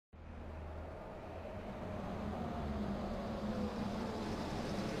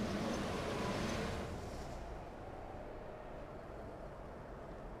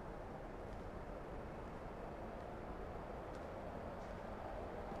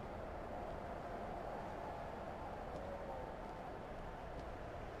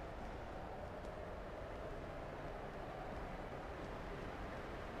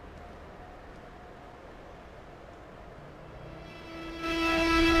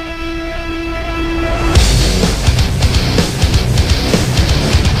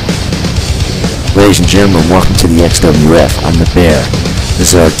Ladies and gentlemen, welcome to the XWF. I'm the Bear.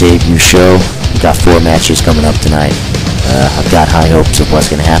 This is our debut show. We've got 4 matches coming up tonight. I've got high hopes of what's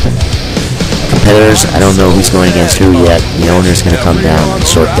going to happen. Competitors, I don't know who's going against who yet. The owner's going to come down and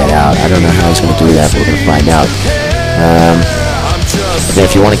sort that out. I don't know how he's going to do that, but we're going to find out.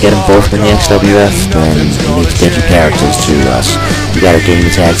 If you want to get involved in the XWF, then you need to get your characters to us. We got our game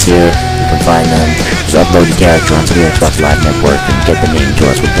tags here. You can find them. Just upload your character onto the Xbox Live Network and get the name to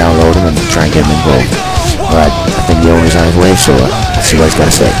us. We'll download them and try and get them involved. But I think the owner's on his way, so let's see what he's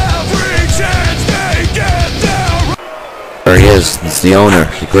got to say. There he is. He's the owner,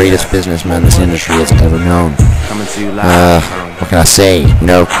 the greatest businessman this industry has ever known. What can I say? You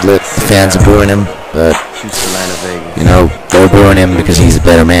know, the fans are booing him, but you know, they're booing him because he's a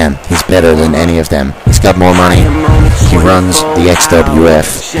better man. He's better than any of them. He's got more money. He runs the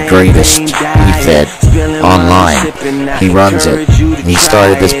XWF, the greatest e-fed online. He runs it. He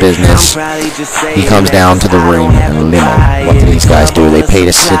started this business. He comes down to the ring and limo. What do these guys do? They pay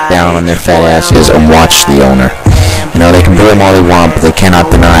to sit down on their fat asses and watch the owner. You know, they can boo him all they want, but they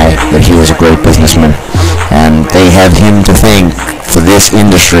cannot deny that he was a great businessman. And they have him to thank for this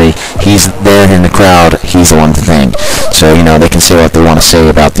industry. He's there in the crowd. He's the one to thank. So, you know, they can say what they want to say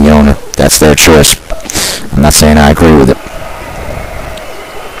about the owner. That's their choice. I'm not saying I agree with it.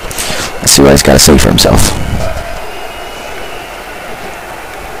 Let's see what he's got to say for himself.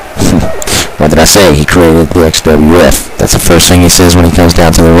 What did I say? He created the XWF. That's the first thing he says when he comes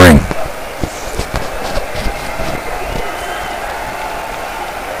down to the ring.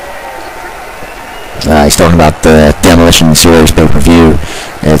 He's talking about the Demolition Series pay-per-view.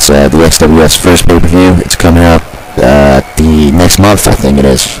 It's the XWF's first pay-per-view. It's coming up the next month, I think it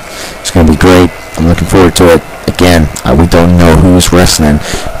is. It's going to be great. I'm looking forward to it. Again, we don't know who's wrestling,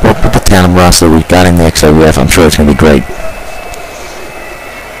 but with the talent roster we've got in the XWF, I'm sure it's going to be great.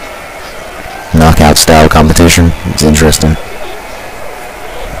 Knockout style competition. It's interesting.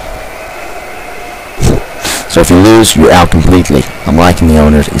 So if you lose, you're out completely. I'm liking the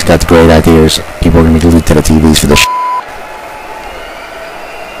owner. He's got the great ideas. People are going to be glued to the TVs for this shit.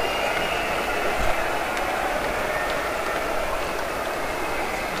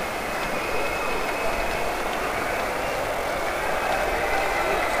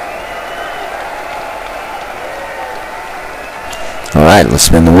 Alright, let's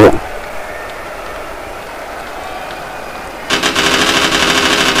spin the wheel.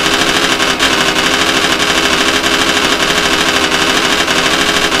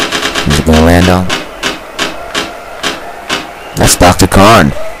 Who's it gonna land on? That's Dr. Khan,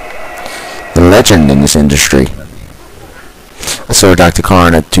 the legend in this industry. I saw Dr.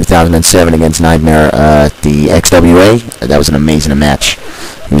 Khan at 2007 against Nightmare at the XWA. That was an amazing match.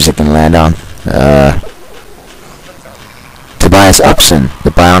 Who's it gonna land on? Tobias Upson,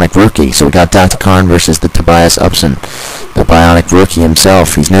 the Bionic Rookie. So we got Dr. Khan versus the Tobias Upson, the Bionic Rookie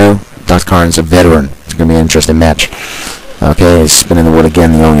himself. He's new. Dr. Khan's a veteran. It's gonna be an interesting match. Okay, spinning the wood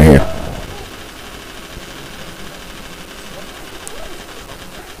again, the owner here.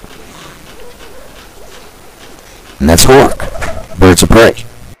 And that's Hork, Birds of Prey.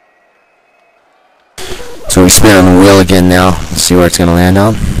 So we spin on the wheel again now. Let's see where it's going to land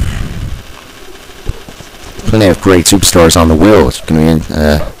on. Plenty of great superstars on the wheel. It's going to be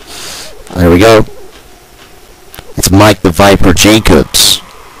there we go. It's Mike the Viper Jacobs.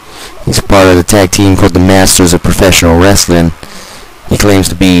 He's a part of the tag team called the Masters of Professional Wrestling. He claims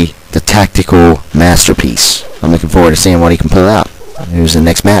to be the tactical masterpiece. I'm looking forward to seeing what he can pull out. Here's the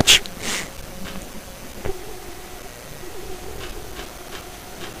next match.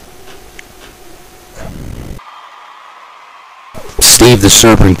 Steve the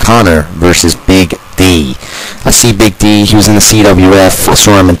Serpent Connor versus Big D. I see Big D. He was in the CWF. I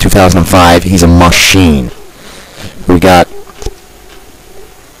saw him in 2005. He's a machine. We got...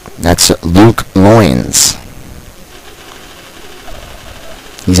 That's Luke Loins.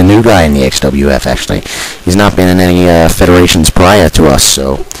 He's a new guy in the XWF, actually. He's not been in any federations prior to us,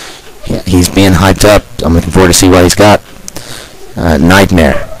 so yeah, he's being hyped up. I'm looking forward to see what he's got.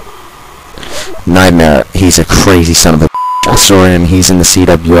 Nightmare. Nightmare, he's a crazy son of a... I saw him. He's in the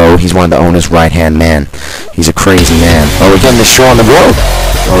CWO. He's one of the owner's right-hand man. He's a crazy man. Oh, we're getting this show on the road.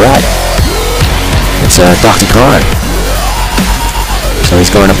 Alright. It's Dr. Khan. So he's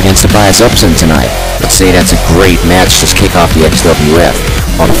going up against Tobias Upson tonight. Let's say that's a great match to kick off the XWF.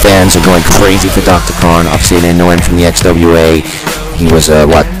 All the fans are going crazy for Dr. Khan. Obviously, they know him from the XWA. He was a,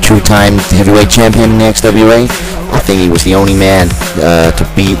 two-time heavyweight champion in the XWA? I think he was the only man to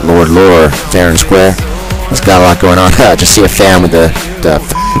beat Lord Lore fair and square. He's got a lot going on. Just see a fan with the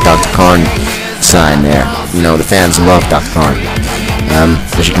Dr. Khan sign there. You know, the fans love Dr. Khan.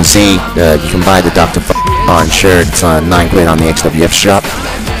 As you can see, you can buy the Dr. Khan shirt. It's on 9 quid on the XWF shop.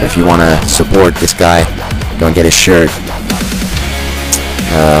 So if you want to support this guy, go and get his shirt.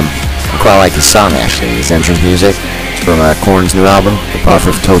 I quite like his song, actually, his entrance music. It's from Korn's new album, The Power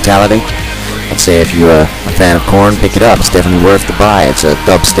of Totality. I'd say if you're a fan of Korn, pick it up. It's definitely worth the buy. It's a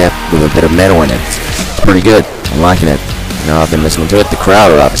dubstep with a bit of metal in it. It's pretty good. I'm liking it. You know, I've been listening to it. The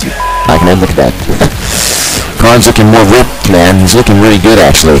crowd are obviously liking it. Look at that. Korn's looking more ripped, man. He's looking really good,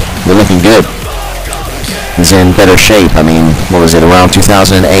 actually. They're looking good. He's in better shape. I mean, what was it, around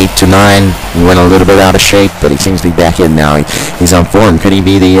 2008 to 9? He went a little bit out of shape, but he seems to be back in now. He's on form. Could he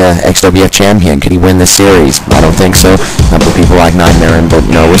be the XWF champion? Could he win this series? I don't think so. Not for people like Nightmare, but,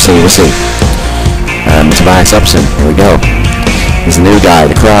 you know, we'll see, Tobias Upson, here we go. He's a new guy.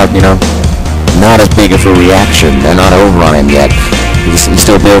 The crowd, you know, not as big of a reaction. They're not over on him yet. He's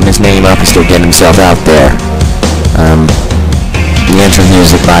still building his name up. He's still getting himself out there. The entrance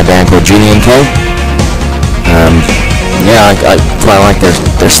music by a band called Julian K. Yeah, I quite like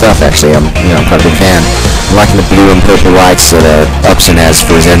their stuff, actually. I'm quite a big fan. I'm liking the blue and purple lights that Upson has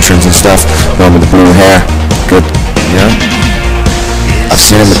for his entrance and stuff. Going with the blue hair. Good, you know? I've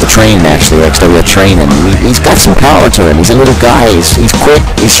seen him at the train, actually, XWF training. He's got some power to him. He's a little guy. He's quick.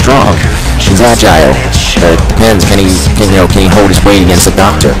 He's strong. He's agile. But it depends. Can he hold his weight against the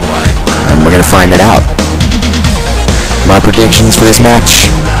Doctor? We're gonna find it out. My predictions for this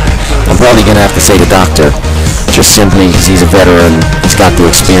match, I'm probably gonna have to say the Doctor, just simply because he's a veteran. He's got the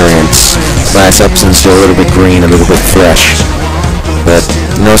experience. Tobias Upson's still a little bit green, a little bit fresh. But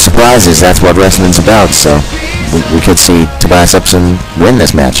no surprises. That's what wrestling's about. So we could see Tobias Upson win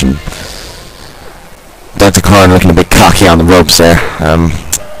this match. And Dr. Khan looking a bit cocky on the ropes there.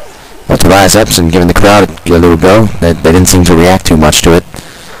 Well, Tobias Upson giving the crowd a little go. They didn't seem to react too much to it.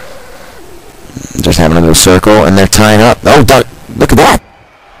 Just having a little circle, and they're tying up. Oh, look at that!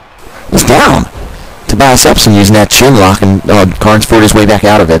 He's down! Tobias Upson using that chin lock, and Karn's fought his way back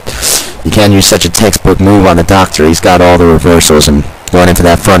out of it. You can't use such a textbook move on the Doctor. He's got all the reversals and going into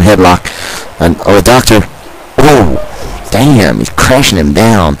that front headlock. And the Doctor, oh, damn, he's crashing him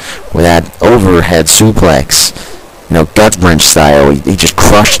down with that overhead suplex. You know, gut wrench style. He just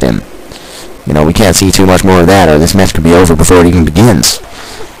crushed him. You know, we can't see too much more of that, or this match could be over before it even begins.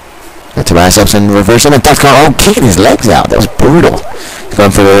 Tobias Upson reversing, and Dr. Khan, kicking his legs out. That was brutal. He's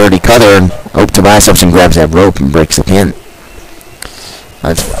going for the early cutter, and Tobias Upson grabs that rope and breaks the pin.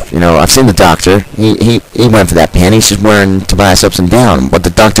 I've seen the Doctor. He went for that pin. He's just wearing Tobias Upson down. But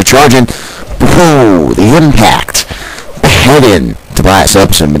the Doctor charging, whoa, the impact, beheading Tobias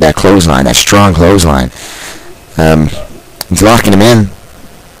Upson with that clothesline, that strong clothesline. He's locking him in.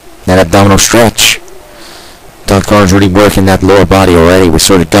 That abdominal stretch. Dr. Khan's really working that lower body already with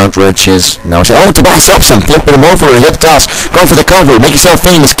sort of gut wrenches. Now it's Tobias Upson flipping him over, a hip toss, going for the cover. Make yourself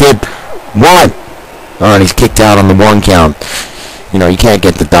famous, kid. One. And he's kicked out on the 1 count. You know, you can't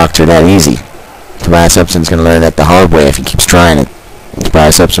get the Doctor that easy. Tobias Upson's going to learn that the hard way if he keeps trying it.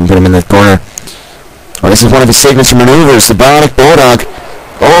 Tobias Upson put him in the corner. Oh, this is one of his signature maneuvers, the Bionic Bulldog.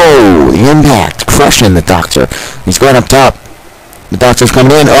 Oh, the impact, crushing the Doctor. He's going up top. The Doctor's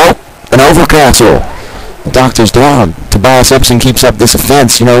coming in. Oh, an overcastle. The Doctor's down. Tobias Upson keeps up this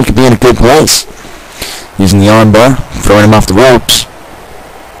offense. You know, he could be in a good place. Using the armbar, throwing him off the ropes.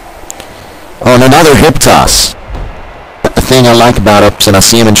 Oh, and another hip toss. The thing I like about Upson, I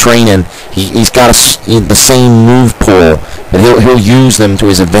see him in training. He's got the same move pull, but he'll use them to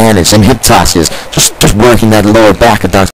his advantage. Them hip tosses, just working that lower back of Dr.